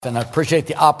And I appreciate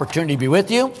the opportunity to be with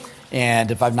you.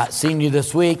 And if I've not seen you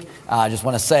this week, I just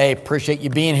want to say appreciate you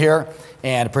being here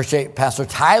and appreciate Pastor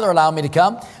Tyler allowing me to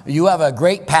come. You have a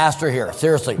great pastor here,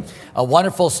 seriously, a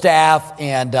wonderful staff.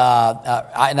 And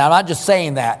I'm not just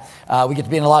saying that. We get to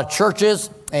be in a lot of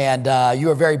churches, and you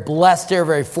are very blessed here,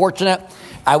 very fortunate.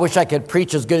 I wish I could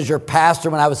preach as good as your pastor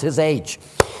when I was his age.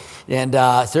 And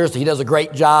seriously, he does a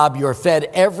great job. You're fed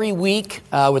every week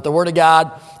with the Word of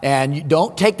God, and you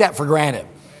don't take that for granted.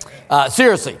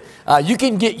 Seriously, you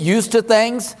can get used to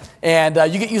things, and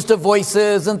you get used to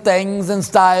voices and things and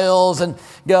styles and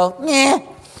go, yeah,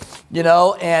 you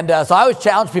know. And so I always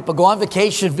challenge people, go on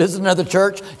vacation, visit another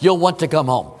church, you'll want to come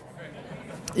home.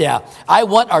 Yeah, I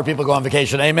want our people to go on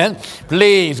vacation, amen?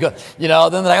 Please go. You know,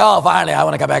 then they're like, oh, finally, I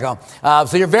want to come back home.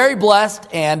 So you're very blessed,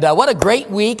 and what a great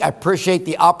week. I appreciate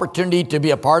the opportunity to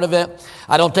be a part of it.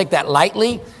 I don't take that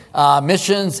lightly.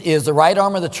 Missions is the right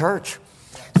arm of the church.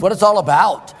 It's what it's all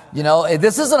about. You know,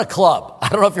 this isn't a club. I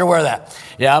don't know if you're aware of that.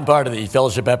 Yeah, I'm part of the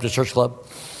Fellowship Baptist Church Club.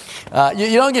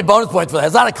 You don't get bonus points for that.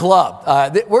 It's not a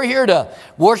club. We're here to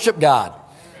worship God.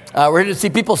 We're here to see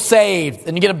people saved,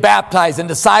 and you get them baptized and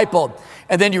discipled.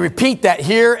 And then you repeat that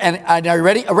here, and are you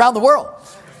ready? Around the world.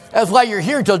 That's why you're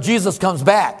here until Jesus comes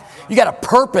back. You got a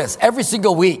purpose every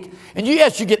single week. And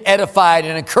yes, you get edified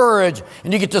and encouraged,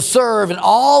 and you get to serve, and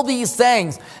all these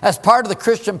things as part of the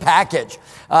Christian package.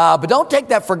 But don't take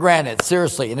that for granted,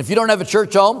 seriously. And if you don't have a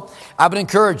church home, I would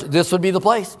encourage, this would be the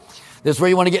place. This is where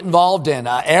you want to get involved in.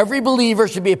 Every believer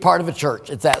should be a part of a church.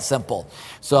 It's that simple.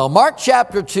 So Mark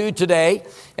chapter 2 today,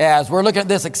 as we're looking at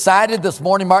this, excited this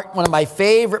morning. Mark, one of my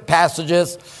favorite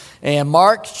passages, and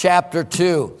Mark chapter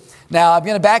 2. Now, I'm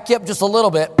going to back you up just a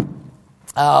little bit.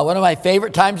 One of my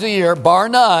favorite times of the year, bar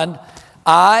none,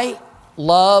 I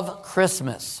love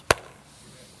Christmas.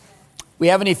 We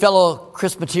have any fellow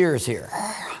Christmateers here?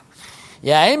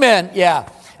 Yeah, amen. Yeah.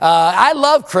 I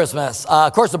love Christmas.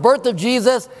 Of course, the birth of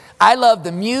Jesus. I love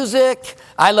the music.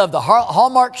 I love the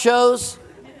Hallmark shows.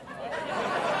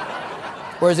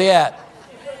 Where's he at?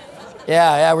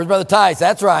 Yeah, where's Brother Tice?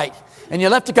 That's right. And you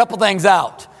left a couple things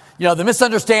out. You know, the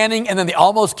misunderstanding and then the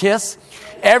almost kiss.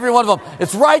 Every one of them.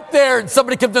 It's right there. And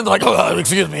somebody comes in, they're like, oh,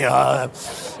 excuse me. You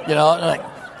know, like,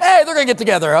 hey, they're going to get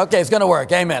together. Okay, it's going to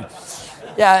work. Amen.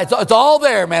 Yeah, it's all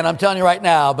there, man. I'm telling you right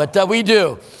now. But we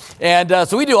do. And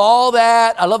so we do all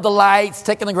that. I love the lights,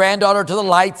 taking the granddaughter to the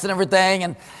lights and everything.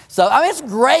 And so, I mean, it's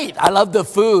great. I love the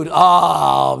food.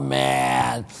 Oh,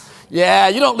 man. Yeah,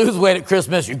 you don't lose weight at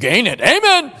Christmas. You gain it.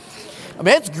 Amen. I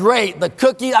mean, it's great. The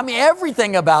cookies, I mean,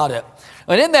 everything about it.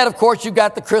 And in that, of course, you've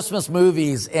got the Christmas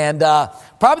movies. And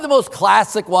probably the most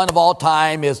classic one of all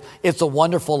time is It's a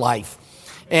Wonderful Life.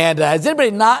 And has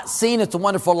anybody not seen It's a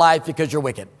Wonderful Life because you're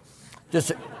wicked?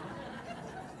 Just...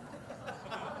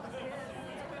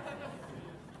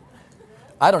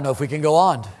 I don't know if we can go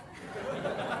on.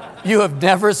 You have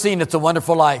never seen It's a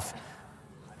Wonderful Life.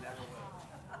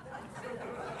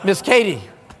 Miss Katie.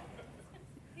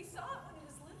 He saw it when he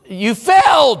was little. You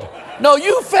failed. No,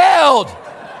 you failed.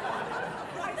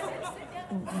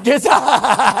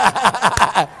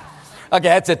 Okay,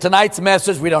 that's it. Tonight's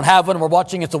message, we don't have one. We're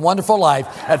watching It's a Wonderful Life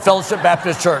at Fellowship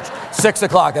Baptist Church. 6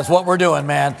 o'clock. That's what we're doing,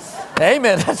 man.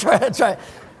 Amen. That's right.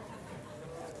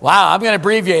 Wow, I'm going to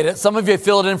abbreviate it. Some of you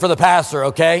filled it in for the pastor,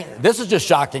 okay? This is just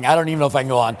shocking. I don't even know if I can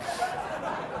go on.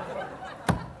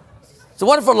 It's a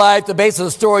Wonderful Life, the base of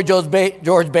the story, George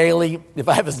Bailey, if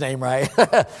I have his name right.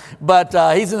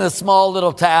 But he's in this small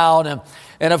little town,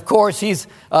 and of course, he's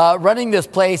running this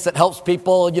place that helps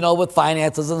people, you know, with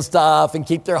finances and stuff, and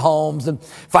keep their homes, and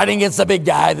fighting against the big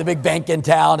guy, the big bank in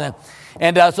town.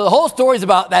 And so the whole story is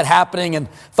about that happening, and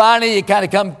finally, you kind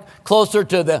of come closer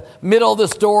to the middle of the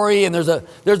story, and there's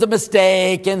a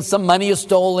mistake, and some money is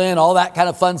stolen, all that kind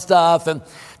of fun stuff. And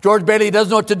George Bailey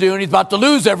doesn't know what to do, and he's about to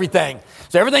lose everything.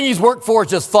 So everything he's worked for is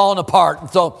just falling apart.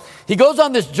 And so he goes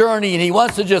on this journey, and he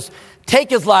wants to just take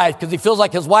his life because he feels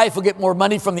like his wife will get more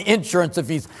money from the insurance if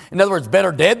he's, in other words,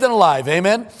 better dead than alive.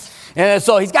 Amen? And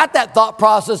so he's got that thought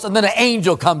process, and then an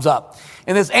angel comes up.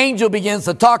 And this angel begins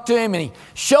to talk to him, and he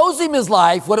shows him his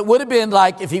life, what it would have been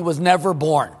like if he was never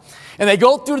born. And they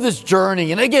go through this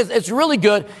journey. And again, it's really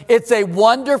good. It's a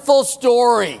wonderful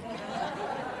story.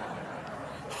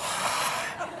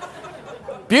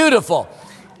 Beautiful.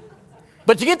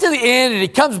 But you get to the end, and he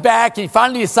comes back, and he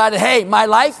finally decided, hey, my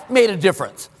life made a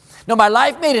difference. No, my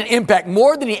life made an impact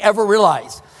more than he ever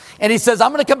realized. And he says,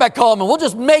 I'm going to come back home, and we'll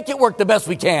just make it work the best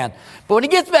we can. But when he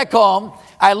gets back home,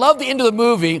 I love the end of the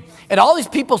movie, and all these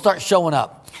people start showing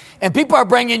up. And people are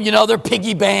bringing, their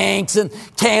piggy banks and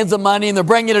cans of money, and they're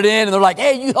bringing it in, and they're like,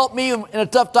 hey, you helped me in a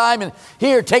tough time, and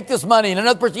here, take this money. And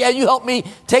another person, yeah, you helped me,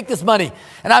 take this money.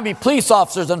 And police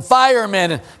officers and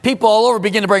firemen and people all over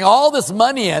begin to bring all this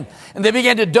money in, and they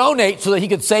began to donate so that he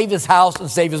could save his house and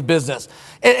save his business.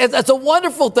 It's a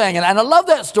wonderful thing, and I love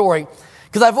that story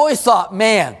because I've always thought,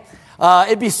 man,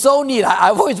 it'd be so neat.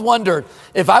 I've always wondered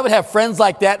if I would have friends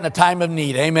like that in a time of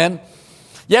need, amen?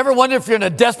 You ever wonder if you're in a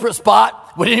desperate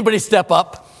spot, would anybody step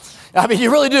up?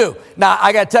 You really do. Now,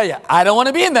 I got to tell you, I don't want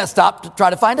to be in that spot to try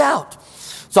to find out.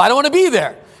 So I don't want to be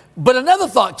there. But another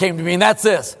thought came to me, and that's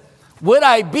this. Would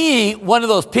I be one of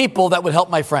those people that would help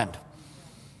my friend?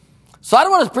 So I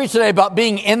don't want to preach today about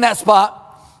being in that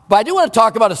spot, but I do want to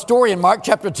talk about a story in Mark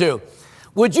chapter 2.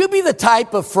 Would you be the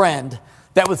type of friend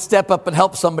that would step up and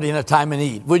help somebody in a time of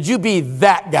need? Would you be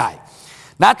that guy?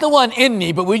 Not the one in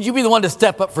need, but would you be the one to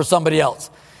step up for somebody else?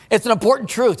 It's an important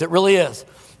truth. It really is.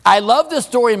 I love this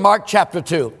story in Mark chapter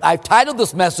 2. I've titled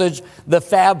this message, The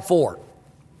Fab Four.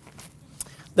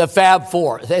 The Fab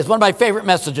Four. It's one of my favorite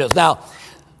messages. Now,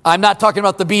 I'm not talking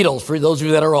about the Beatles for those of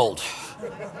you that are old.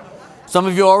 Some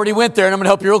of you already went there, and I'm going to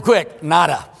help you real quick.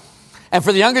 Nada. And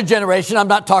for the younger generation, I'm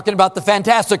not talking about the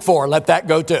Fantastic Four. Let that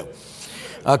go too.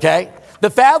 Okay? The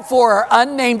Fab Four are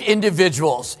unnamed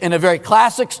individuals in a very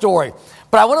classic story.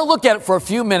 But I want to look at it for a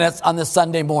few minutes on this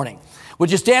Sunday morning. Would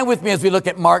you stand with me as we look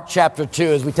at Mark chapter 2,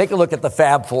 as we take a look at the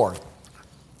Fab Four?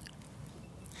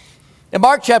 In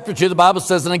Mark chapter 2, the Bible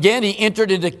says, and again he entered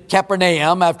into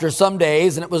Capernaum after some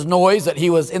days, and it was noise that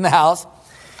he was in the house.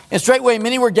 And straightway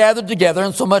many were gathered together,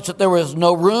 and so much that there was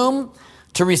no room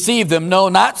to receive them, no,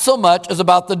 not so much as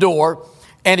about the door.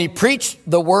 And he preached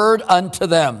the word unto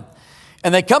them.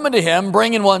 And they come unto him,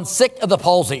 bringing one sick of the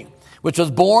palsy, which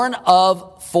was born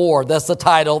of four. That's the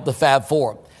title, the Fab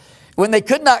Four. When they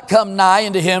could not come nigh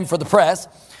unto him for the press,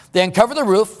 they uncovered the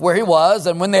roof where he was,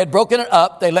 and when they had broken it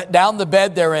up, they let down the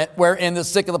bed therein, wherein the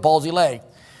sick of the palsy lay.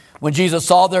 When Jesus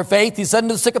saw their faith, he said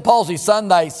unto the sick of palsy, Son,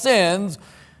 thy sins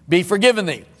be forgiven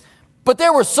thee. But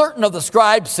there were certain of the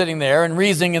scribes sitting there and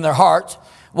reasoning in their hearts,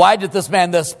 Why did this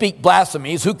man thus speak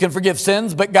blasphemies? Who can forgive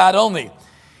sins but God only?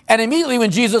 And immediately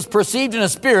when Jesus perceived in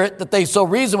his spirit that they so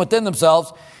reasoned within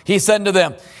themselves, he said unto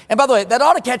them, and by the way, that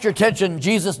ought to catch your attention.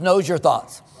 Jesus knows your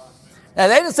thoughts. Now,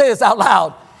 they didn't say this out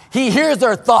loud. He hears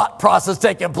their thought process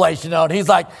taking place, and he's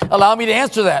like, allow me to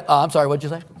answer that. I'm sorry, what'd you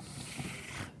say?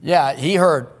 Yeah, he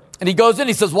heard. And he goes in,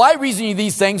 he says, why reason you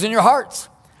these things in your hearts?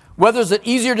 Whether is it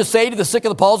easier to say to the sick of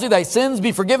the palsy, thy sins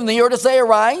be forgiven thee, or to say,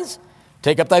 arise,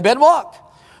 take up thy bed and walk.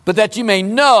 But that ye may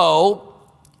know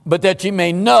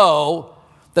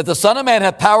that the Son of Man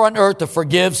hath power on earth to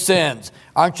forgive sins.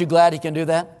 Aren't you glad he can do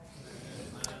that?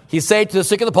 He said to the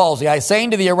sick of the palsy, I say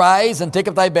unto thee, arise and take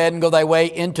up thy bed and go thy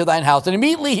way into thine house. And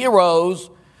immediately he arose,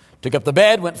 took up the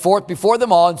bed, went forth before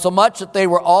them all, and so much that they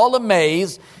were all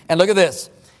amazed. And look at this,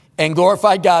 and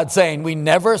glorified God, saying, we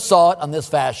never saw it on this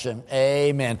fashion.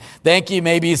 Amen. Thank you. You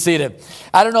may be seated.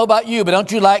 I don't know about you, but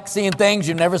don't you like seeing things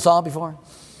you never saw before?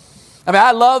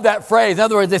 I love that phrase. In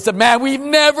other words, they said, man, we've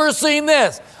never seen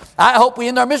this. I hope we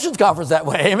end our missions conference that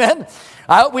way. Amen.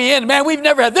 I hope we end. Man, we've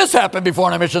never had this happen before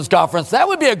in our missions conference. That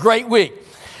would be a great week.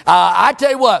 I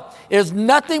tell you what, there's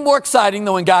nothing more exciting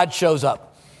than when God shows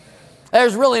up.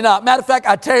 There's really not. Matter of fact,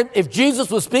 I tell you, if Jesus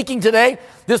was speaking today,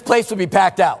 this place would be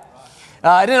packed out.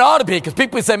 And it ought to be, because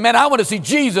people say, man, I want to see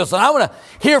Jesus and I want to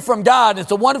hear from God.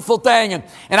 It's a wonderful thing. And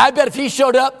I bet if he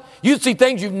showed up, you'd see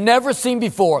things you've never seen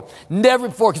before. Never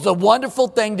before, because it's a wonderful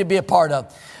thing to be a part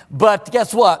of. But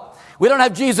guess what? We don't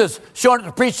have Jesus showing up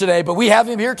to preach today, but we have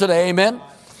him here today, amen?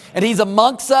 And he's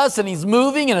amongst us, and he's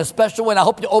moving in a special way, and I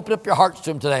hope you open up your hearts to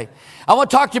him today. I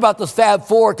want to talk to you about this Fab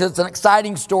Four, because it's an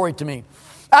exciting story to me.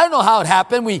 I don't know how it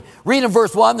happened. We read in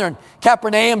verse 1, they're in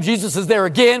Capernaum. Jesus is there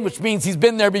again, which means he's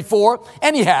been there before,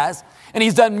 and he has. And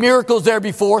he's done miracles there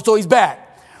before, so he's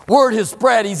back. Word has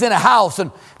spread. He's in a house,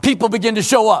 and people begin to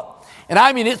show up. And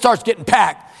it starts getting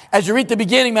packed. As you read the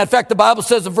beginning, matter of fact, the Bible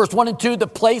says in verse 1 and 2, the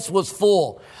place was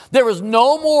full. There was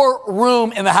no more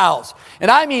room in the house. And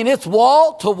it's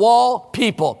wall-to-wall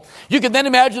people. You can then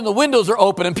imagine the windows are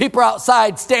open and people are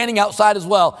outside, standing outside as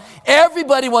well.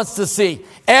 Everybody wants to see.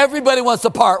 Everybody wants to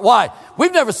part. Why?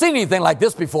 We've never seen anything like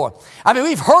this before.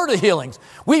 We've heard of healings.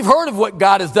 We've heard of what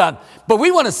God has done. But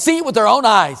we want to see it with our own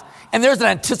eyes. And there's an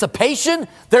anticipation,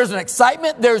 there's an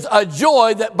excitement, there's a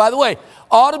joy that, by the way,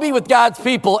 ought to be with God's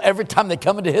people every time they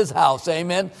come into his house,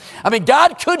 amen?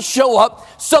 God could show up,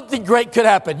 something great could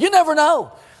happen. You never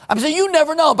know. You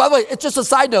never know. By the way, it's just a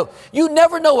side note. You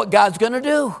never know what God's going to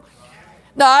do.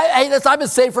 No, I've been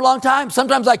saved for a long time.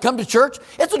 Sometimes I come to church.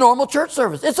 It's a normal church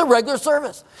service. It's a regular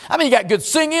service. I mean, you got good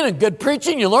singing and good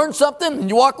preaching. You learn something and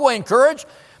you walk away encouraged.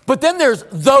 But then there's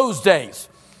those days.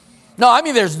 No, I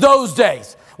mean, there's those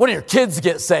days when your kids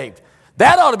get saved.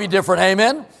 That ought to be different,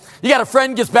 amen? You got a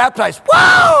friend gets baptized.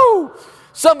 Whoa!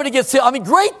 Somebody gets healed. I mean,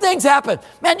 great things happen.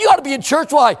 Man, you ought to be in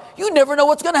church. Why? You never know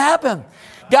what's going to happen.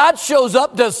 God shows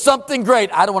up, does something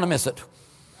great. I don't want to miss it.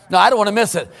 No, I don't want to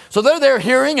miss it. So they're there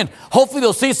hearing, and hopefully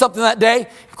they'll see something that day.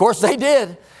 Of course, they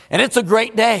did. And it's a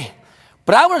great day.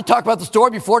 But I want to talk about the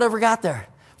story before it ever got there.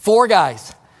 Four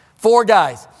guys.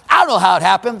 I don't know how it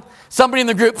happened. Somebody in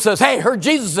the group says, hey, heard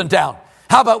Jesus is in town.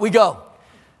 How about we go?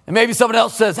 And maybe someone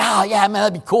else says, oh, yeah, man,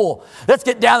 that'd be cool. Let's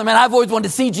get down there, man. I've always wanted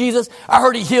to see Jesus. I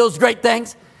heard he heals great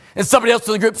things. And somebody else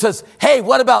in the group says, hey,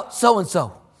 what about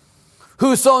so-and-so?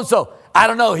 Who's so-and-so? I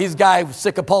don't know. He's a guy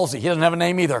sick of palsy. He doesn't have a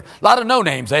name either. A lot of no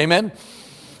names, amen?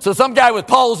 So some guy with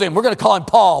palsy, we're going to call him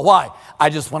Paul. Why? I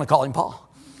just want to call him Paul.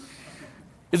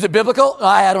 Is it biblical?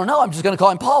 I don't know. I'm just going to call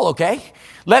him Paul, okay?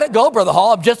 Let it go, Brother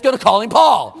Hall. I'm just going to call him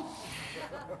Paul.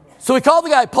 So we called the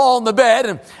guy Paul in the bed,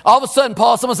 and all of a sudden,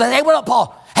 someone says, hey, what up,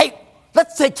 Paul? Hey,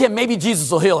 let's take him. Maybe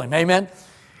Jesus will heal him, amen?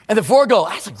 And the four go,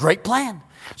 that's a great plan.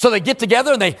 So they get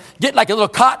together and they get like a little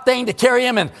cot thing to carry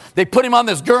him, and they put him on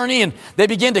this gurney and they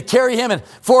begin to carry him, and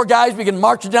four guys begin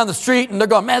marching down the street, and they're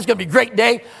going, man, it's going to be a great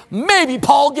day. Maybe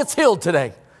Paul gets healed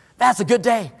today. That's a good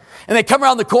day. And they come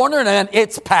around the corner and then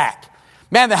it's packed.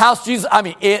 Man, the house Jesus,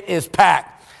 it is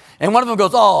packed. And one of them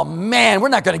goes, oh man, we're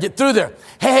not going to get through there.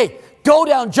 Hey, go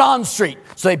down John Street.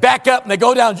 So they back up and they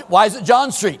go down. Why is it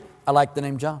John Street? I like the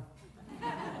name John.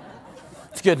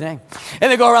 It's a good name. And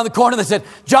they go around the corner and they said,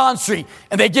 John Street.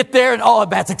 And they get there and, oh,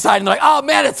 that's exciting. They're like, oh,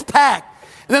 man, it's packed.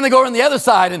 And then they go around the other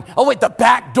side and, oh, wait, the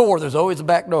back door. There's always a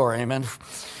back door, amen.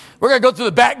 We're going to go through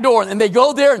the back door. And they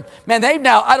go there and, man,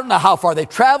 I don't know how far they've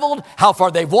traveled, how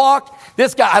far they've walked.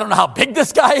 This guy, I don't know how big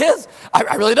this guy is.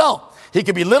 I really don't. He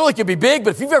could be little, he could be big, but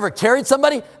if you've ever carried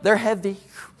somebody, they're heavy.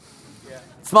 Yeah.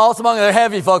 Smallest among them, they're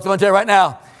heavy, folks. I'm going to tell you right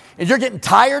now. And you're getting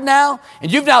tired now,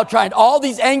 and you've now tried all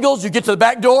these angles, you get to the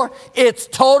back door, it's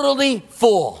totally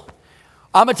full.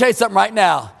 I'm going to tell you something right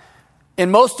now.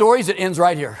 In most stories, it ends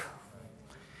right here.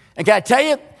 And can I tell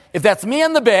you, if that's me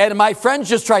in the bed, and my friends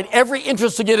just tried every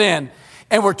interest to get in,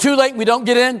 and we're too late and we don't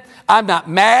get in, I'm not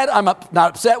mad, I'm not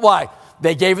upset. Why?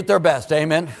 They gave it their best,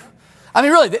 amen? I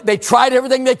mean, really, they tried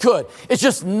everything they could. It's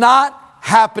just not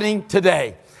happening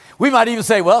today. We might even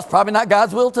say, well, it's probably not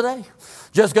God's will today.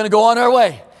 Just going to go on our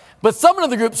way. But someone in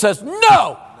the group says,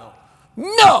 no,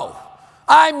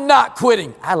 I'm not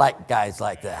quitting. I like guys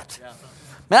like that.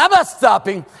 Man, I'm not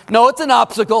stopping. No, it's an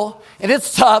obstacle, and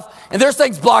it's tough, and there's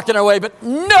things blocking our way, but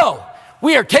no,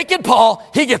 we are taking Paul.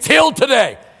 He gets healed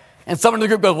today. And someone in the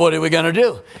group goes, what are we going to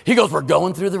do? He goes, we're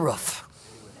going through the roof.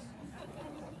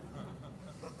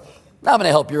 Now I'm going to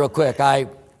help you real quick. I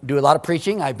do a lot of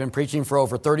preaching. I've been preaching for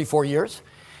over 34 years.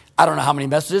 I don't know how many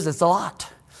messages. It's a lot.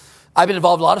 I've been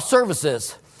involved in a lot of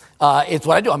services. It's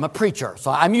what I do. I'm a preacher,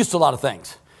 so I'm used to a lot of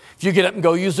things. If you get up and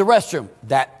go use the restroom,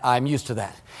 I'm used to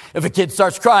that. If a kid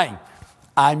starts crying,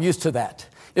 I'm used to that.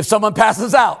 If someone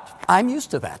passes out, I'm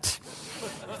used to that.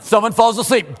 If someone falls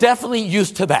asleep, definitely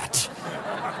used to that.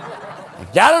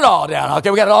 Got it all down. Okay,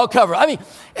 we got it all covered. I mean,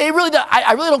 it really does.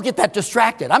 I really don't get that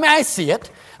distracted. I mean, I see it.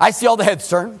 I see all the heads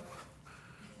turn.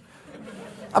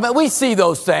 I mean, we see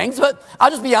those things, but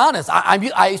I'll just be honest.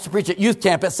 I used to preach at youth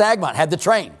camp at Sagmont, had the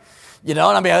train. You know,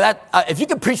 and I mean, if you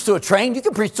can preach through a train, you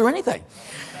can preach through anything.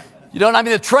 You know what I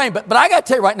mean? The train. But I got to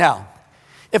tell you right now,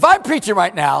 if I'm preaching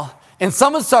right now and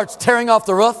someone starts tearing off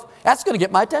the roof, that's going to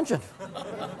get my attention.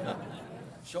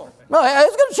 Sure. No,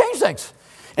 it's going to change things.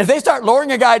 And if they start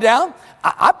lowering a guy down,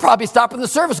 I'd probably stop in the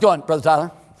service going, Brother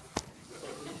Tyler,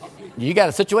 you got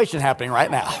a situation happening right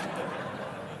now.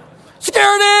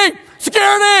 Security!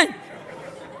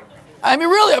 I mean,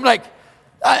 really, I'm like,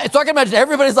 so I can imagine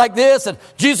everybody's like this, and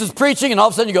Jesus is preaching, and all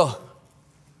of a sudden you go,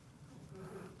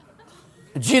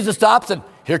 and Jesus stops, and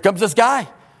here comes this guy.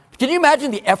 Can you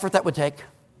imagine the effort that would take?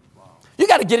 You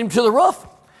got to get him to the roof.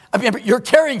 I mean, you're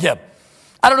carrying him.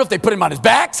 I don't know if they put him on his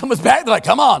back, someone's back. They're like,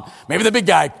 come on. Maybe the big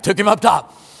guy took him up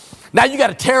top. Now you got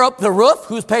to tear up the roof.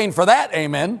 Who's paying for that?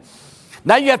 Amen.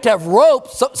 Now you have to have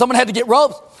ropes. Someone had to get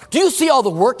ropes. Do you see all the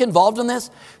work involved in this?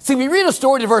 See, we read a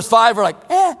story to verse 5. We're like,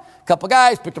 a couple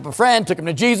guys picked up a friend, took him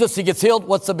to Jesus. He gets healed.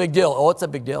 What's the big deal? Oh, it's a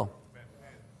big deal.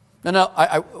 No,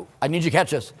 I need you to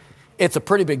catch this. It's a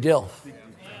pretty big deal.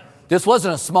 This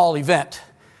wasn't a small event.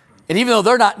 And even though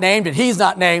they're not named and he's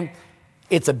not named,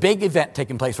 it's a big event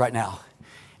taking place right now.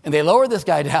 And they lower this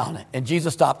guy down, and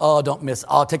Jesus stopped. Oh, don't miss.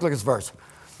 Oh, take a look at this verse.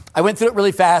 I went through it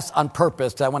really fast on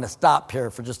purpose. I want to stop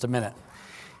here for just a minute.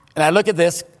 And I look at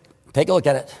this, take a look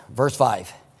at it, verse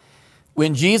 5.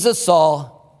 When Jesus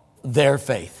saw their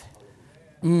faith.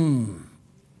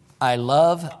 I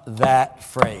love that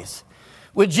phrase.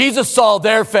 When Jesus saw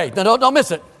their faith. Now, don't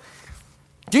miss it.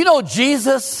 Do you know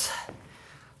Jesus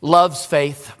loves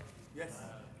faith? Yes.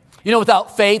 You know,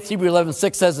 without faith, Hebrews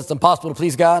 11:6 says it's impossible to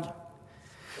please God.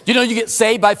 Do you know you get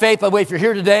saved by faith? By the way, if you're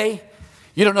here today,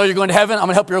 you don't know you're going to heaven, I'm going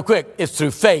to help you real quick. It's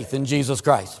through faith in Jesus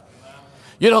Christ.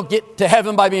 You don't get to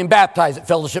heaven by being baptized at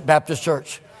Fellowship Baptist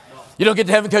Church. You don't get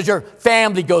to heaven because your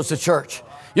family goes to church.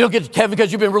 You don't get to heaven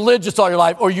because you've been religious all your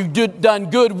life or you've done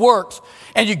good works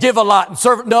and you give a lot and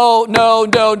serve. No.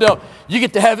 You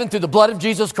get to heaven through the blood of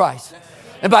Jesus Christ.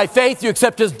 And by faith, you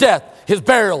accept his death, his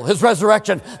burial, his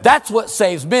resurrection. That's what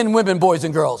saves men, women, boys,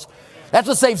 and girls. That's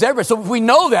what saves everybody. So we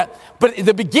know that. But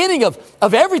the beginning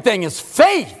of everything is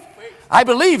faith. I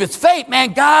believe it's faith.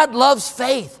 Man, God loves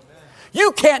faith.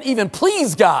 You can't even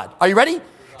please God. Are you ready?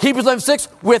 Hebrews 11:6,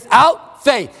 without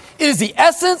faith. It is the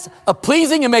essence of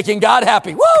pleasing and making God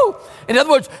happy. Woo! In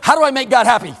other words, how do I make God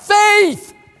happy?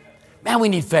 Faith. Man, we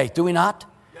need faith, do we not?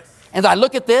 Yes. And I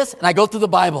look at this and I go through the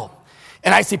Bible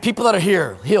and I see people that are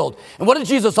here, healed. And what did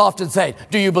Jesus often say?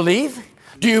 Do you believe?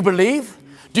 Do you believe?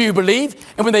 Do you believe?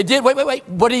 And when they did, wait.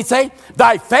 What did he say?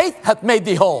 Thy faith hath made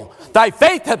thee whole. Thy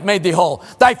faith hath made thee whole.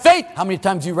 Thy faith. How many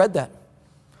times have you read that?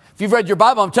 If you've read your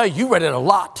Bible, I'm telling you, you read it a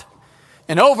lot.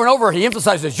 And over, he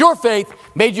emphasizes, your faith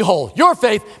made you whole. Your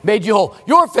faith made you whole.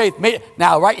 Your faith made...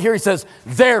 Now, right here, he says,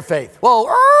 their faith. Well,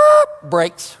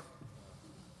 breaks.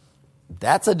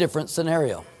 That's a different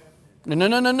scenario.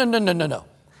 No.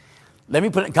 Let me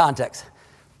put it in context.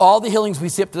 All the healings we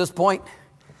see up to this point,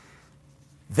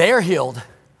 they're healed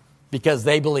because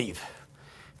they believe.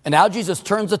 And now Jesus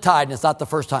turns the tide, and it's not the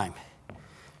first time.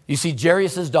 You see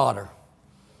Jairus' daughter.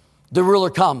 The ruler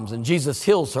comes, and Jesus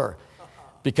heals her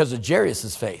because of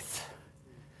Jairus' faith.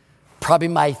 Probably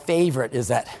my favorite is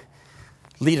that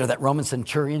leader, that Roman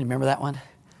centurion. Remember that one?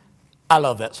 I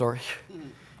love that story.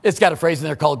 It's got a phrase in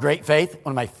there called great faith.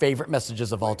 One of my favorite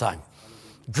messages of all time.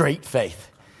 Great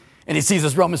faith. And he sees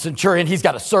this Roman centurion. He's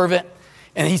got a servant,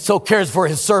 and he so cares for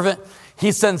his servant.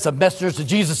 He sends some messengers to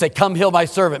Jesus, say, come heal my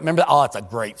servant. Remember that? Oh, it's a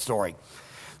great story.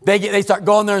 They start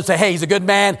going there and say, hey, he's a good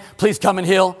man. Please come and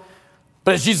heal.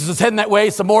 But as Jesus is heading that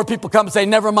way, some more people come and say,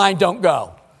 never mind, don't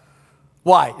go.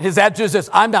 Why? His attitude is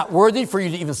this: I'm not worthy for you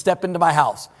to even step into my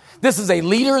house. This is a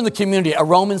leader in the community, a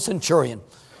Roman centurion.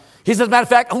 He says, as a matter of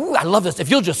fact, I love this. If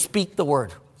you'll just speak the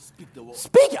word.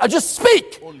 Speak. Just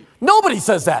speak. Only. Nobody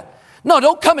says that. No,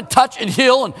 don't come and touch and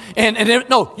heal. And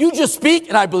no, you just speak,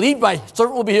 and I believe my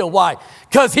servant will be healed. Why?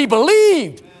 Because he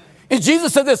believed. And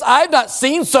Jesus said this: I have not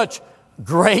seen such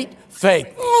great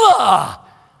faith.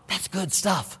 That's good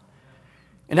stuff.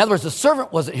 In other words, the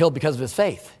servant wasn't healed because of his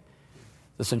faith.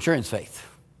 The centurion's faith.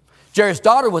 Jairus'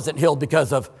 daughter wasn't healed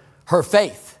because of her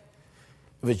faith.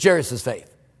 It was Jairus'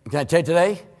 faith. Can I tell you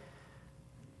today?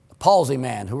 A palsy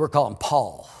man, who we're calling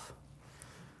Paul,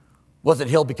 wasn't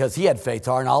healed because he had faith,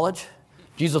 to our knowledge.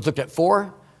 Jesus looked at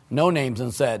 4 no names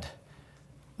and said,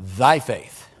 thy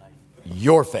faith,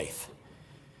 your faith.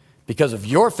 Because of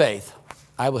your faith,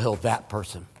 I will heal that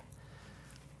person.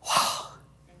 Wow.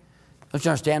 Don't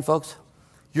you understand, folks?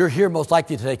 You're here most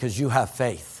likely today because you have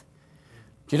faith.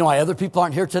 Do you know why other people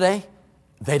aren't here today?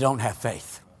 They don't have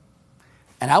faith.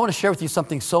 And I want to share with you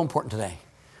something so important today.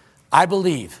 I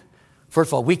believe, first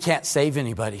of all, we can't save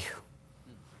anybody.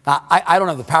 Now, I don't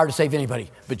have the power to save anybody,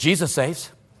 but Jesus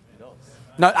saves.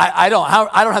 No, I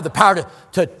don't have the power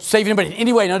to save anybody in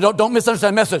any way. No, don't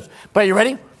misunderstand the message. But are you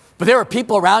ready? But there are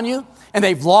people around you, and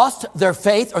they've lost their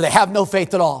faith, or they have no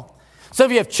faith at all. Some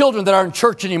of you have children that aren't in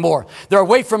church anymore. They're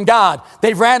away from God.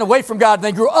 They ran away from God, and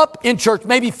they grew up in church,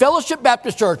 maybe Fellowship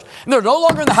Baptist Church, and they're no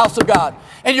longer in the house of God.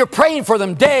 And you're praying for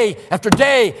them day after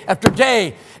day after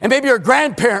day. And maybe you're a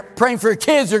grandparent praying for your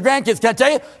kids, your grandkids. Can I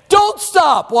tell you? Don't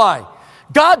stop. Why?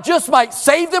 God just might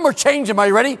save them or change them. Are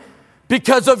you ready?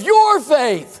 Because of your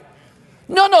faith.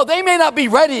 No, they may not be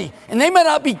ready, and they may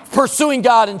not be pursuing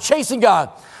God and chasing God.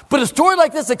 But a story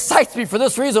like this excites me for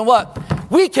this reason. What?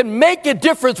 We can make a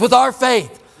difference with our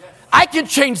faith. I can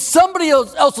change somebody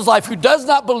else's life who does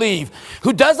not believe,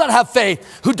 who does not have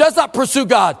faith, who does not pursue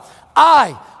God.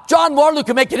 John Waterloo,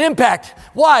 can make an impact.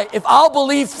 Why? If I'll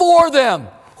believe for them.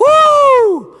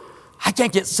 Woo! I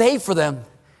can't get saved for them,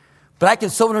 but I can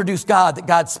so introduce God that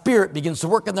God's Spirit begins to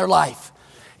work in their life.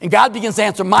 And God begins to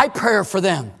answer my prayer for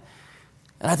them.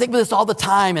 And I think about this all the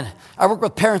time, and I work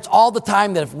with parents all the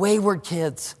time that have wayward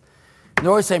kids. And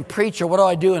they're always saying, preacher, what do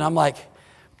I do? And I'm like,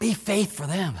 be faith for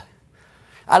them.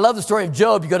 I love the story of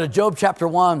Job. You go to Job chapter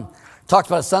 1, talks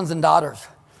about his sons and daughters.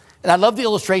 And I love the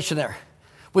illustration there.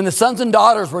 When the sons and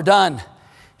daughters were done,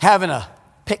 having a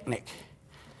picnic,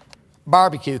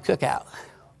 barbecue, cookout.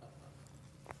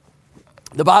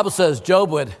 The Bible says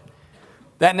Job would,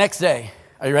 that next day,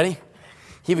 are you ready?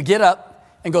 He would get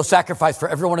up and go sacrifice for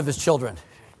every one of his children.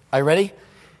 Are you ready?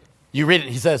 You read it.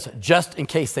 He says, just in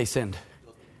case they sinned.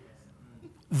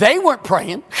 They weren't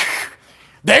praying.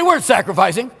 They weren't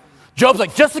sacrificing. Job's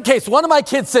like, just in case one of my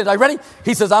kids sinned. Are you ready?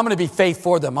 He says, I'm going to be faithful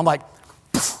for them. I'm like,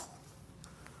 pfft.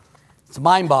 It's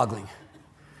mind-boggling.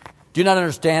 Do you not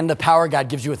understand the power God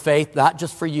gives you with faith? Not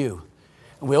just for you.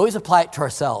 And we always apply it to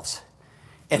ourselves.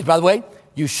 And by the way,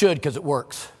 you should, because it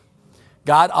works.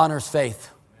 God honors faith.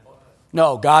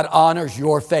 No, God honors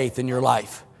your faith in your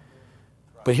life.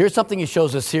 But here's something he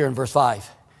shows us here in verse 5.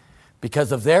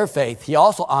 Because of their faith, he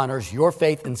also honors your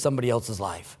faith in somebody else's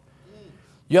life.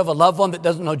 You have a loved one that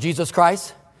doesn't know Jesus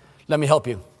Christ? Let me help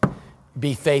you.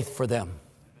 Be faith for them.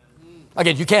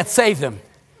 Again, you can't save them.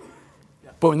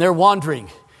 But when they're wandering,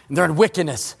 and they're in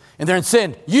wickedness, and they're in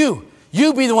sin, you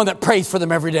be the one that prays for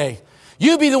them every day.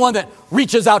 You be the one that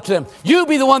reaches out to them. You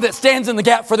be the one that stands in the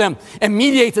gap for them and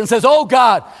mediates and says, oh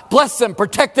God, bless them,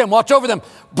 protect them, watch over them.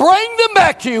 Bring them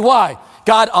back to you. Why?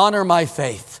 God, honor my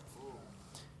faith.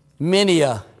 Many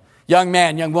a young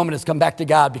man, young woman has come back to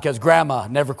God because grandma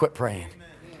never quit praying.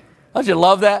 Don't you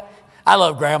love that? I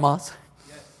love grandmas.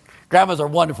 Grandmas are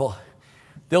wonderful.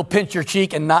 They'll pinch your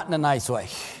cheek and not in a nice way.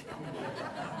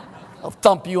 They'll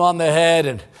thump you on the head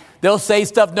and they'll say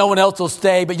stuff no one else will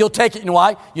say, but you'll take it. You know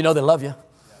why? You know they love you.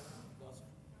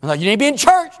 I'm like, you need to be in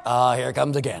church. Oh, here it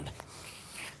comes again.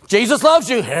 Jesus loves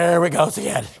you. Here it goes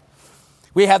again.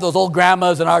 We have those old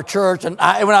grandmas in our church, and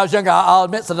when I was younger, I'll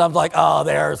admit sometimes like, oh,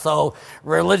 they're so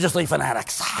religiously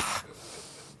fanatics.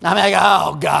 I'm like,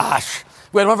 oh, gosh.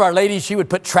 We had one of our ladies, she would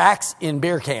put tracts in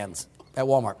beer cans at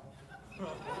Walmart.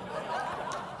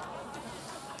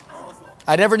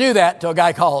 I never knew that until a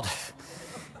guy called. He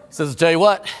says, I'll tell you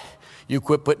what, you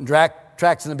quit putting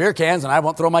tracts in the beer cans, and I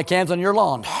won't throw my cans on your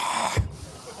lawn.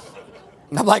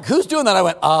 And I'm like, who's doing that? I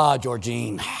went,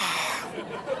 Georgine.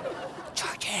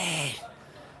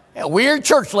 A weird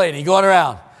church lady going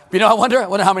around. But you know, I wonder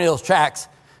how many of those tracts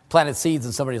planted seeds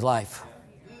in somebody's life.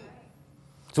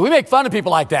 So we make fun of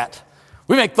people like that.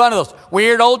 We make fun of those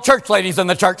weird old church ladies in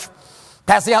the church,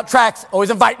 passing out tracts, always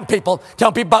inviting people,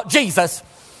 telling people about Jesus.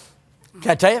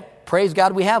 Can I tell you? Praise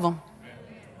God we have them.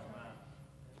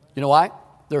 You know why?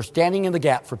 They're standing in the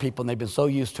gap for people, and they've been so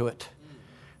used to it.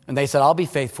 And they said, I'll be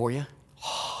faithful for you.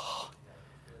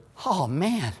 Oh,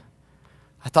 man.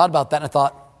 I thought about that, and I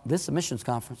thought, this is a missions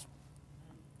conference.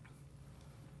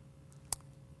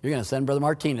 You're going to send Brother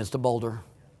Martinez to Boulder.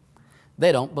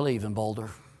 They don't believe in Boulder.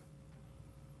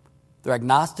 They're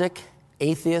agnostic,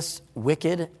 atheist,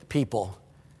 wicked people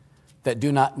that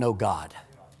do not know God.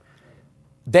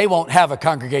 They won't have a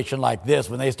congregation like this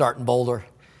when they start in Boulder.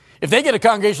 If they get a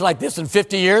congregation like this in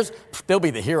 50 years, they'll be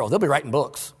the hero. They'll be writing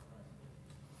books.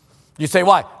 You say,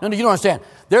 why? No, you don't understand.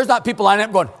 There's not people lining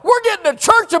up going, we're getting a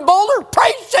church in Boulder.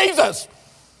 Praise Jesus.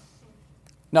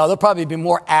 No, they'll probably be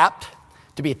more apt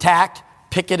to be attacked,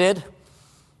 picketed,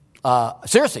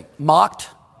 seriously, mocked.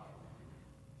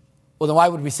 Well, then why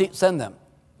would we send them?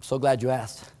 I'm so glad you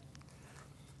asked.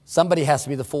 Somebody has to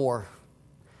be the four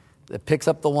that picks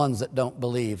up the ones that don't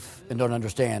believe and don't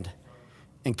understand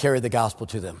and carry the gospel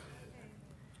to them.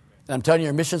 And I'm telling you,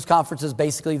 your missions conference is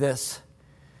basically this.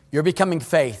 You're becoming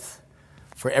faith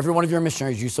for every one of your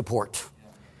missionaries you support.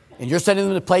 And you're sending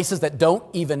them to places that don't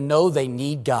even know they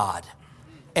need God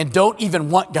and don't even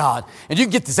want God. And you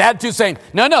get this attitude saying,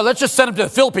 no, let's just send them to the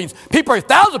Philippines.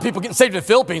 1,000 people getting saved in the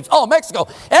Philippines. Oh, Mexico.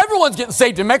 Everyone's getting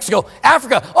saved in Mexico.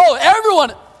 Africa. Oh,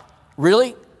 everyone.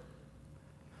 Really?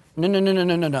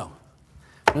 No.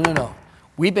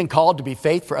 We've been called to be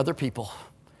faith for other people.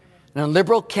 And in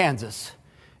liberal Kansas,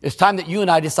 it's time that you and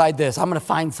I decide this. I'm going to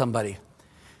find somebody.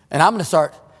 And I'm going to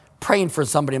start praying for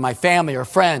somebody in my family or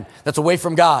friend that's away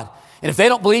from God. And if they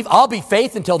don't believe, I'll be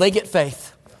faith until they get faith.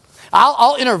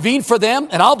 I'll intervene for them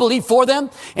and I'll believe for them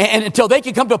and until they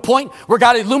can come to a point where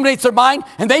God illuminates their mind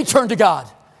and they turn to God.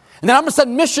 And then I'm going to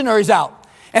send missionaries out.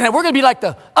 And then we're going to be like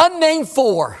the unnamed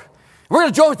four. We're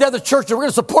going to join with the other churches. We're going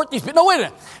to support these people. No, wait a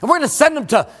minute. And we're going to send them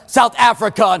to South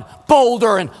Africa and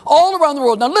Boulder and all around the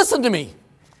world. Now listen to me.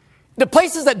 The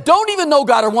places that don't even know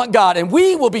God or want God, and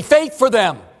we will be faith for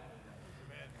them.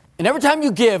 And every time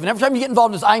you give and every time you get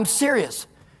involved in this, I'm serious.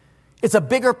 It's a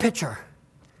bigger picture.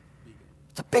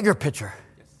 It's a bigger picture.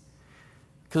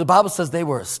 Because the Bible says they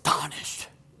were astonished.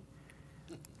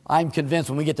 I'm convinced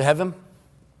when we get to heaven,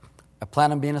 I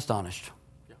plan on being astonished.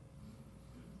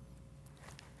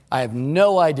 I have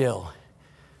no idea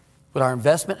what our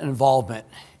investment and involvement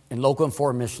in local and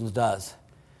foreign missions does.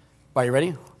 Are you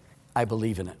ready? I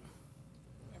believe in it.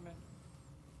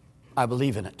 I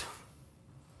believe in it.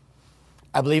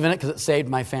 I believe in it because it saved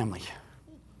my family.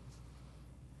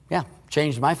 Yeah,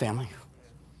 changed my family.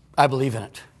 I believe in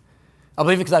it. I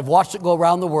believe it because I've watched it go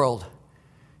around the world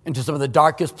into some of the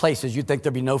darkest places you'd think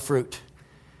there'd be no fruit.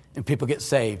 And people get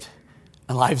saved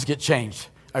and lives get changed.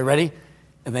 Are you ready?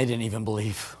 And they didn't even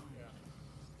believe.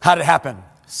 How did it happen?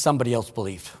 Somebody else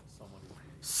believed.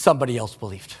 Somebody else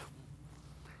believed.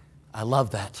 I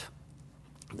love that.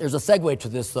 There's a segue to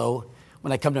this, though,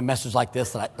 when I come to a message like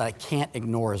this that I can't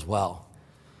ignore as well.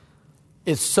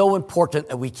 It's so important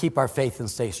that we keep our faith and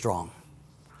stay strong.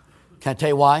 Can I tell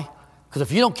you why? Because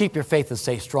if you don't keep your faith and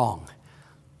stay strong,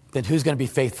 then who's going to be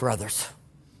faith for others?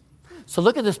 So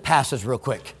look at this passage real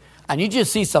quick. I need you to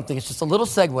see something. It's just a little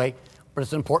segue, but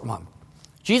it's an important one.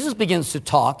 Jesus begins to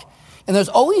talk, and there's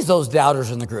always those doubters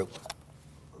in the group.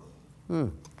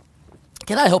 Can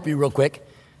I help you real quick?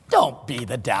 Don't be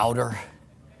the doubter.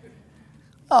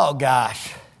 Oh,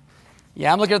 gosh.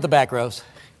 Yeah, I'm looking at the back rows.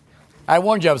 I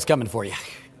warned you I was coming for you.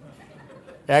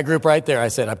 That group right there, I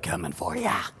said, I'm coming for you.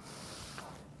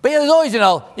 But yeah, there's always, you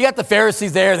got the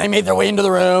Pharisees there. They made their way into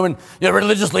the room, and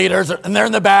religious leaders, and they're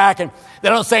in the back, and they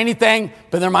don't say anything,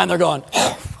 but in their mind they're going,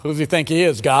 who does he think he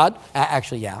is, God?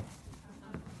 Actually, yeah.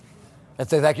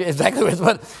 That's exactly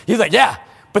what he's like, yeah.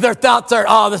 But their thoughts are,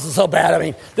 oh, this is so bad. I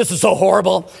mean, this is so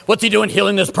horrible. What's he doing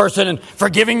healing this person and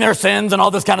forgiving their sins and all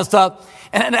this kind of stuff?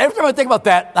 And every time I think about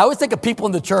that, I always think of people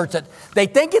in the church that they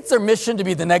think it's their mission to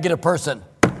be the negative person.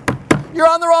 You're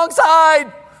on the wrong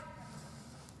side.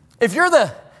 If you're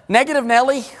the negative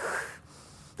Nelly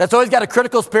that's always got a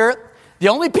critical spirit, the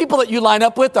only people that you line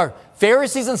up with are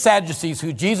Pharisees and Sadducees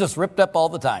who Jesus ripped up all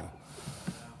the time.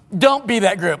 Don't be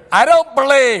that group. I don't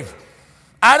believe.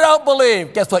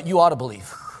 Guess what? You ought to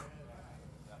believe.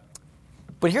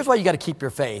 But here's why you got to keep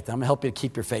your faith. I'm going to help you to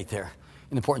keep your faith here,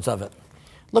 and the importance of it.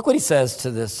 Look what he says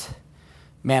to this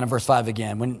man in verse 5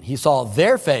 again. When he saw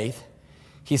their faith,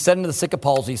 he said unto the sick of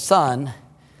palsy, Son,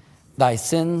 thy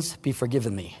sins be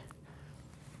forgiven thee.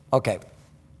 Okay.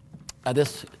 Now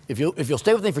this, if you'll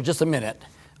stay with me for just a minute,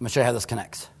 I'm going to show you how this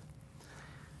connects.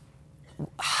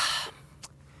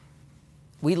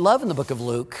 We love in the book of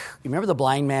Luke, you remember the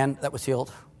blind man that was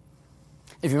healed?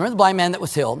 If you remember the blind man that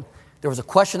was healed, there was a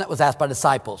question that was asked by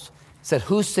disciples. It said,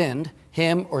 who sinned,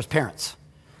 him or his parents?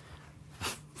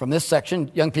 From this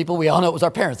section, young people, we all know it was our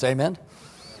parents. Amen?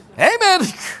 Amen.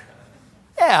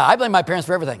 Yeah, I blame my parents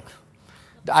for everything.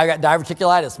 I got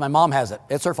diverticulitis. My mom has it.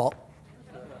 It's her fault.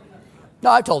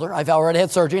 No, I told her. I've already had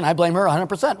surgery, and I blame her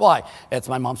 100%. Why? It's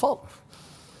my mom's fault.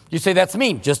 You say that's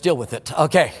mean. Just deal with it.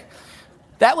 Okay.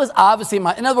 That was obviously in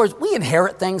other words, we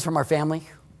inherit things from our family.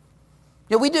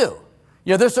 Yeah, we do.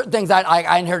 There's certain things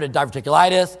I inherited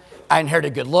diverticulitis. I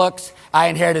inherited good looks. I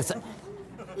inherited...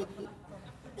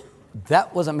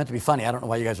 That wasn't meant to be funny. I don't know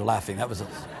why you guys are laughing. But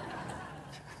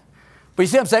you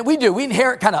see what I'm saying? We do. We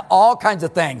inherit kind of all kinds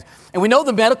of things. And we know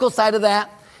the medical side of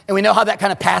that. And we know how that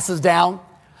kind of passes down.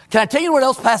 Can I tell you what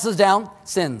else passes down?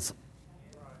 Sins.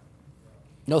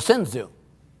 No, sins do.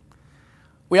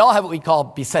 We all have what we call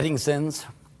besetting sins.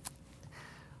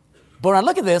 But when I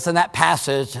look at this in that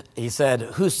passage, he said,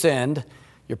 who sinned,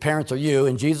 your parents or you?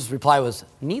 And Jesus' reply was,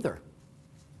 neither.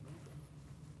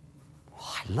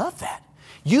 Oh, I love that.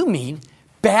 You mean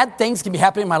bad things can be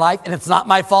happening in my life and it's not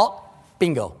my fault?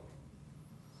 Bingo.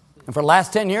 And for the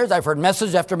last 10 years, I've heard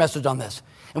message after message on this.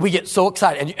 And we get so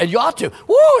excited. And you ought to.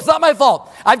 Woo, it's not my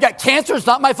fault. I've got cancer. It's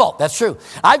not my fault. That's true.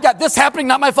 I've got this happening.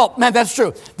 Not my fault. Man, that's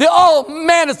true. Oh,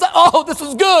 man, this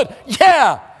is good.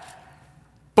 Yeah.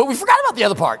 But we forgot about the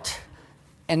other part.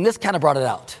 And this kind of brought it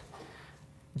out.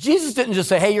 Jesus didn't just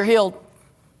say, hey, you're healed.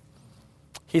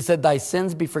 He said, thy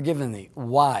sins be forgiven thee.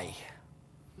 Why?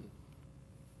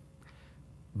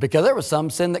 Because there was some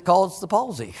sin that caused the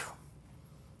palsy.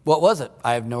 What was it?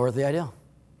 I have no earthly idea.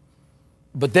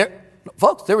 But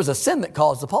folks, there was a sin that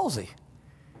caused the palsy.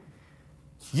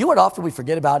 You know what often we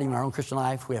forget about even in our own Christian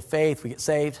life? We have faith, we get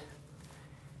saved.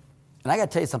 And I got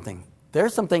to tell you something.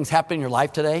 There's some things happening in your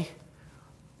life today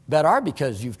that are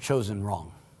because you've chosen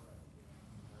wrong.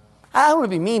 I don't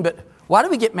want to be mean, but why do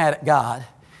we get mad at God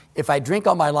if I drink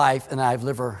all my life and I have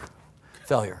liver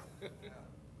failure?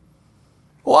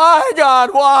 Why, God?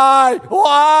 Why?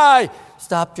 Why?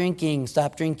 Stop drinking,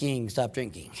 stop drinking, stop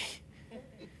drinking.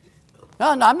 No,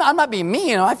 I'm not being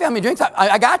mean. My family drinks.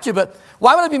 I got you, but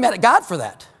why would I be mad at God for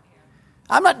that?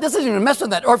 This isn't even messing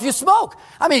with that. Or if you smoke.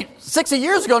 60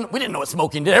 years ago, we didn't know what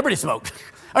smoking did. Everybody smoked.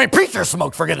 Preachers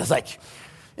smoked, for goodness sake.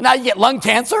 And now you get lung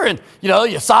cancer and, your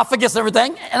esophagus and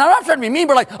everything. And I'm not trying to be mean,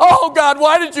 but oh, God,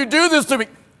 why did you do this to me?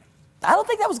 I don't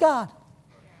think that was God.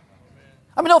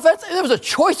 No offense. It was a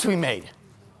choice we made.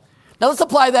 Now let's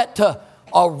apply that to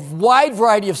a wide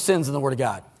variety of sins in the Word of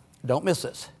God. Don't miss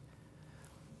this.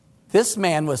 This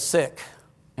man was sick,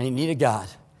 and he needed God.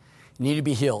 He needed to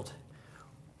be healed.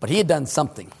 But he had done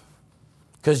something.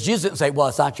 Because Jesus didn't say, well,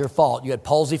 it's not your fault. You had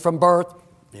palsy from birth.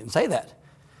 He didn't say that.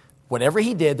 Whatever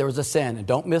he did, there was a sin. And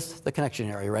don't miss the connection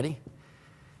here. Are you ready?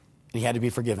 And he had to be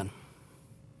forgiven.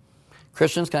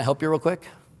 Christians, can I help you real quick?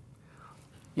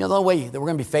 You know, the only way that we're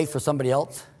going to be faith for somebody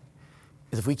else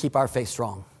is if we keep our faith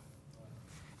strong.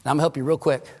 And I'm going to help you real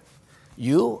quick.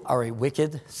 You are a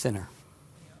wicked sinner.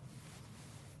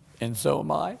 And so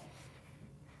am I.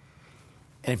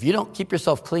 And if you don't keep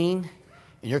yourself clean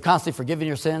and you're constantly forgiving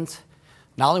your sins,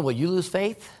 not only will you lose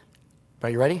faith, but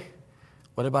are you ready?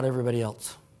 What about everybody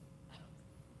else?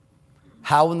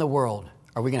 How in the world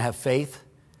are we going to have faith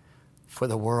for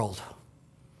the world,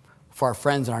 for our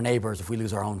friends and our neighbors if we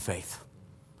lose our own faith?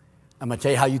 I'm going to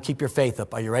tell you how you keep your faith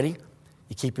up. Are you ready?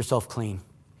 You keep yourself clean.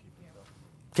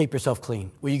 Keep yourself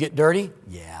clean. Will you get dirty?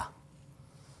 Yeah.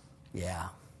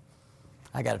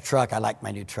 I got a truck. I like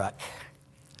my new truck.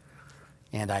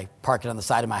 And I park it on the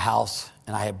side of my house,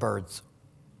 and I have birds.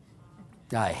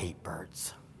 I hate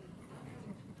birds.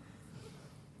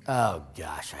 Oh,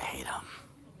 gosh, I hate them.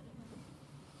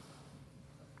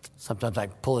 Sometimes I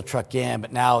pull the truck in,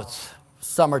 but now it's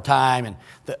summertime, and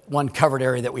the one covered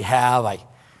area that we have, I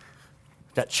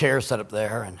got chairs set up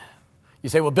there, and you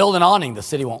say, well, build an awning. The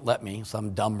city won't let me,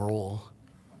 some dumb rule.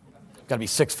 Got to be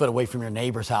 6 foot away from your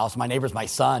neighbor's house. My neighbor's my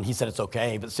son. He said it's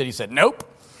okay, but the city said, nope.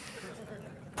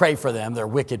 Pray for them. They're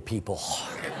wicked people.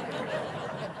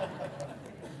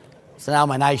 So now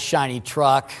my nice, shiny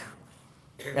truck,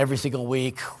 every single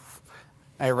week,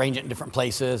 I arrange it in different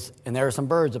places, and there are some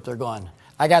birds up there going,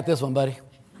 I got this one, buddy.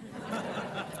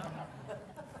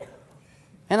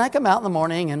 And I come out in the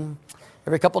morning, and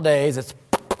every couple of days, it's...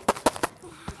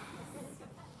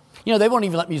 You know, they won't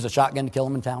even let me use a shotgun to kill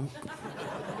them in town.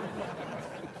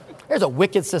 There's a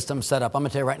wicked system set up, I'm going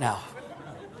to tell you right now.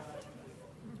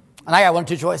 And I got one of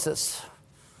two choices.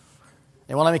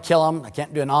 They won't let me kill them. I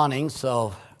can't do an awning,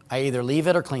 so I either leave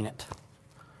it or clean it.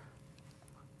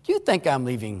 Do you think I'm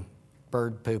leaving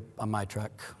bird poop on my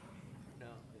truck?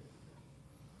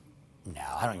 No,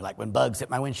 I don't even like when bugs hit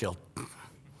my windshield.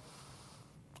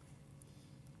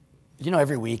 You know,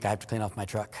 every week I have to clean off my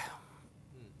truck.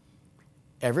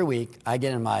 Every week I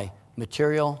get in my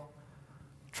material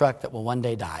truck that will one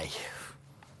day die,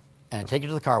 and I take it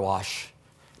to the car wash,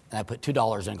 and I put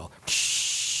 $2 in and go,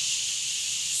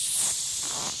 shh.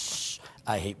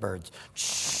 I hate birds.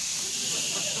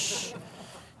 Shh.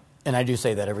 And I do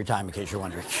say that every time, in case you're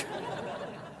wondering.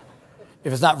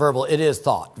 If it's not verbal, it is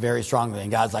thought very strongly. And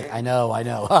God's like, I know.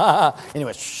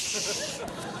 Anyway, shh.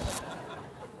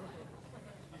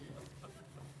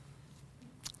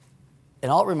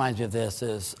 And all it reminds me of this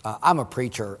is I'm a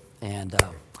preacher, and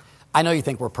I know you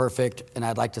think we're perfect, and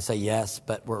I'd like to say yes,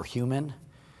 but we're human.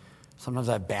 Sometimes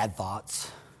I have bad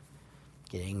thoughts,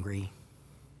 get angry.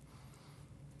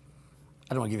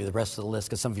 I don't want to give you the rest of the list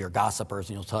because some of you are gossipers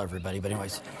and you'll tell everybody. But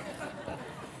anyways,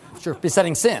 sure,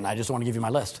 besetting sin. I just want to give you my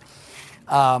list.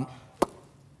 But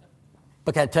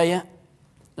can I tell you?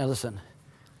 Now listen,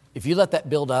 if you let that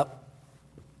build up,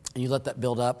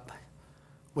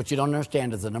 what you don't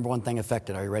understand is the number one thing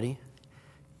affected, are you ready?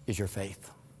 Is your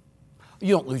faith.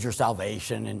 You don't lose your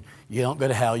salvation and you don't go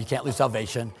to hell. You can't lose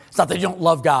salvation. It's not that you don't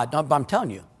love God. No, but I'm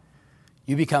telling you,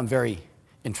 you become very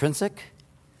intrinsic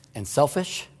and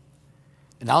selfish.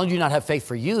 And not only do you not have faith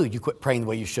for you, you quit praying the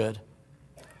way you should.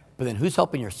 But then who's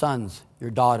helping your sons,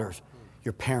 your daughters,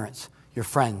 your parents, your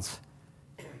friends,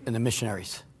 and the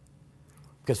missionaries?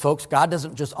 Because folks, God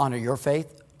doesn't just honor your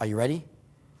faith. Are you ready?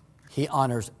 He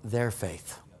honors their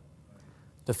faith.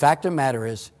 The fact of the matter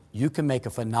is, you can make a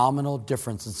phenomenal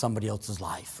difference in somebody else's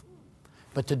life.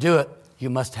 But to do it, you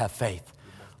must have faith.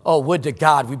 Oh, would to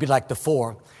God we'd be like the four.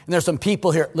 And there's some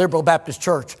people here at Liberal Baptist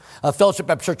Church, Fellowship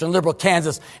Baptist Church in Liberal,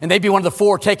 Kansas, and they'd be one of the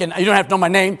four taken. You don't have to know my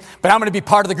name, but I'm going to be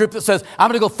part of the group that says, I'm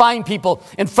going to go find people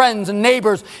and friends and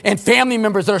neighbors and family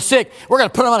members that are sick. We're going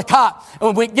to put them on a cot.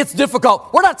 And when it gets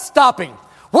difficult, we're not stopping.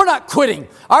 We're not quitting.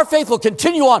 Our faith will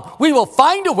continue on. We will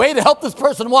find a way to help this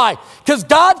person. Why? Because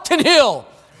God can heal.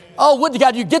 Oh, would to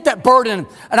God you get that burden.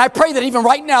 And I pray that even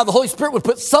right now, the Holy Spirit would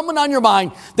put someone on your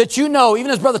mind that you know,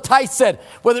 even as Brother Tice said,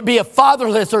 whether it be a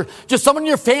fatherless or just someone in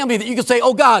your family that you can say,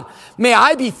 oh God, may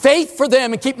I be faith for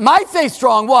them and keep my faith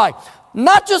strong. Why?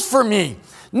 Not just for me,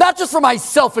 not just for my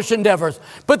selfish endeavors,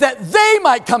 but that they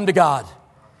might come to God.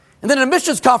 And then in a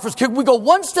missions conference, could we go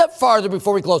one step farther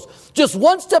before we close? Just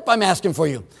one step I'm asking for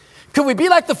you. Could we be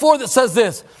like the four that says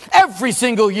this? Every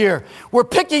single year, we're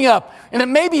picking up, and it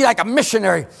may be like a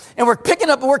missionary, and we're picking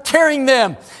up and we're carrying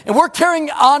them, and we're carrying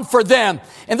on for them,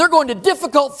 and they're going to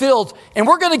difficult fields, and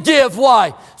we're going to give.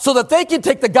 Why? So that they can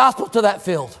take the gospel to that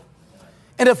field.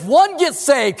 And if one gets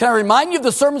saved, can I remind you of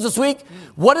the sermons this week?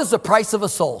 What is the price of a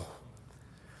soul?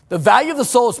 The value of the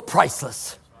soul is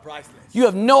priceless. You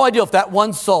have no idea if that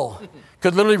one soul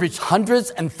could literally reach hundreds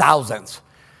and thousands.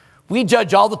 We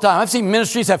judge all the time. I've seen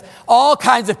ministries have all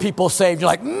kinds of people saved. You're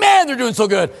like, man, they're doing so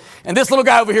good. And this little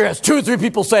guy over here has 2 or 3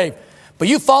 people saved. But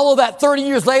you follow that 30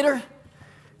 years later,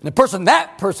 and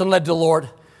that person led to the Lord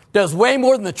does way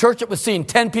more than the church that was seeing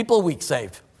 10 people a week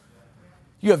saved.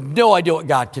 You have no idea what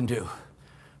God can do.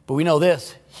 But we know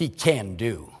this, he can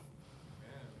do.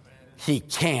 He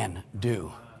can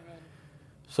do.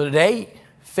 So today,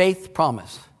 faith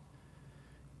promise.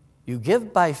 You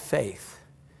give by faith.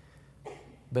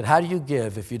 But how do you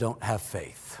give if you don't have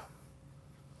faith?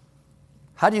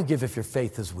 How do you give if your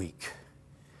faith is weak?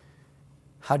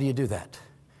 How do you do that?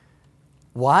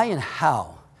 Why and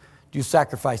how do you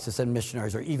sacrifice to send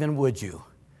missionaries, or even would you,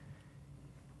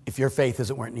 if your faith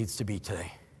isn't where it needs to be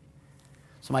today?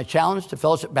 So my challenge to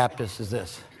Fellowship Baptist is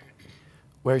this.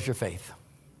 Where's your faith?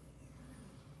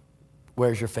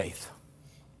 Where's your faith?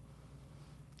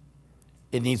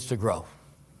 It needs to grow.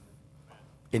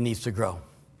 It needs to grow.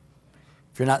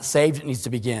 If you're not saved, it needs to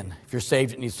begin. If you're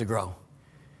saved, it needs to grow.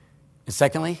 And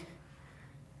secondly,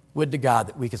 would to God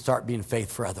that we could start being faith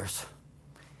for others.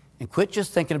 And quit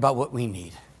just thinking about what we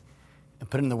need. And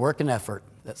put in the work and effort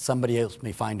that somebody else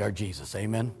may find our Jesus.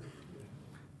 Amen?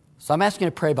 So I'm asking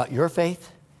you to pray about your faith.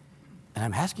 And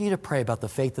I'm asking you to pray about the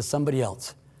faith of somebody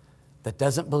else that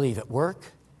doesn't believe at work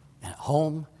and at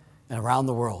home and around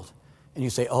the world. And you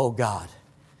say, oh God,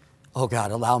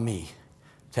 allow me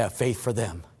to have faith for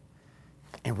them.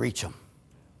 And reach them.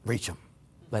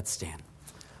 Let's stand.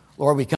 Lord, we come.